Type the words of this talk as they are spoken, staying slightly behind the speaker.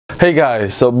Hey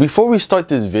guys, so before we start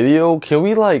this video, can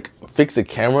we like fix the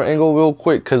camera angle real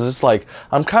quick? Cause it's like,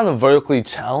 I'm kind of vertically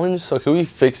challenged, so can we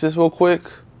fix this real quick?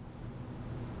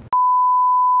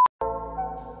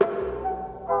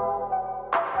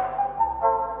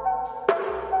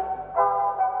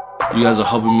 You guys are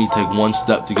helping me take one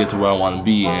step to get to where I want to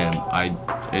be, and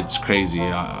it's crazy.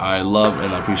 I love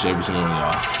and I appreciate every single one of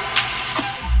y'all.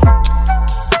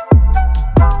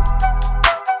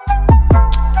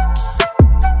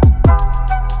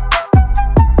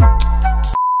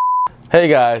 Hey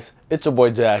guys, it's your boy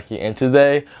Jacky, and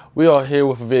today we are here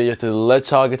with a video to let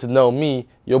y'all get to know me,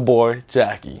 your boy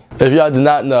Jacky. If y'all did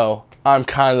not know, I'm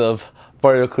kind of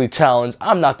vertically challenged.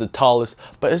 I'm not the tallest,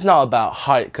 but it's not about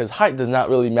height, because height does not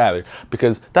really matter,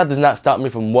 because that does not stop me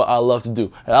from what I love to do,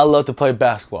 and I love to play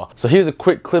basketball. So here's a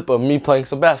quick clip of me playing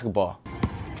some basketball.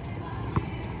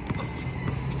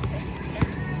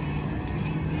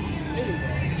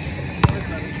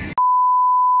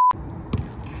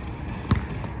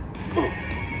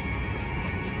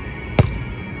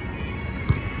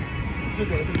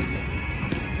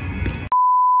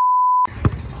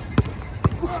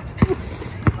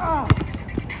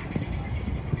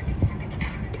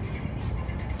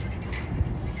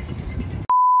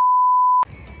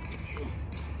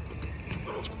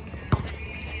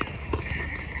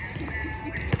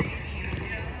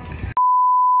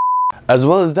 As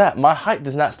well as that, my height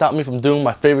does not stop me from doing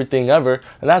my favorite thing ever,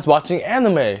 and that's watching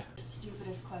anime.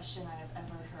 Stupidest question I have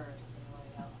ever heard,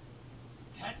 Leorio.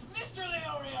 That's Mr.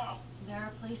 Leorio! There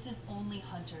are places only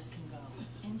hunters can go.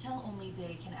 Intel only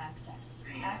they can access.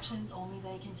 Actions only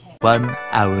they can take. 1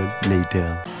 hour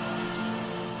later.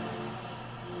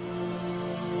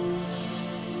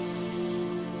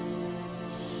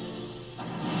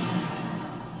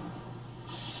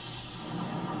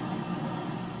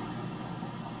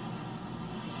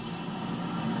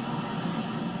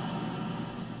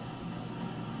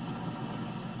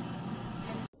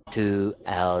 Two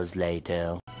hours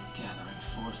later. Gathering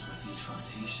force with each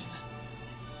rotation.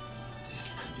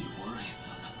 This could be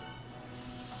worrisome.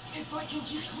 If I can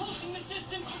keep closing the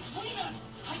distance between us,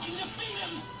 I can defeat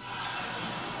him!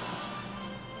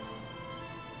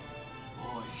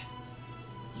 Boy,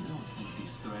 you don't think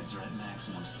these threads are at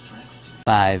maximum strength, do you?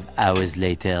 5 hours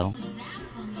later.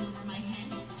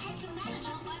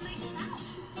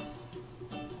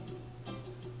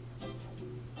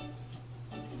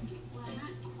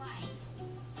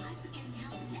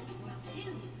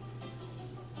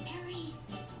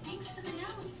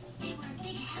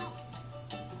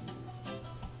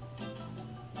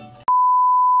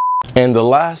 And the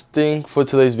last thing for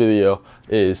today's video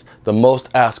is the most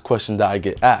asked question that I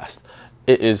get asked.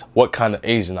 It is what kind of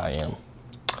Asian I am.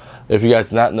 If you guys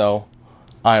do not know,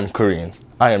 I am Korean.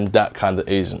 I am that kind of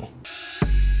Asian.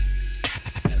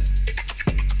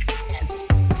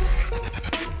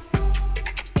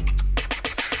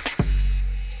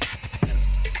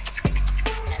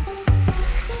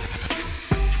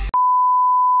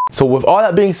 So with all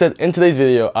that being said, in today's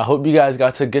video, I hope you guys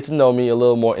got to get to know me a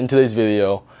little more in today's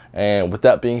video. And with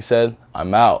that being said,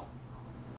 I'm out.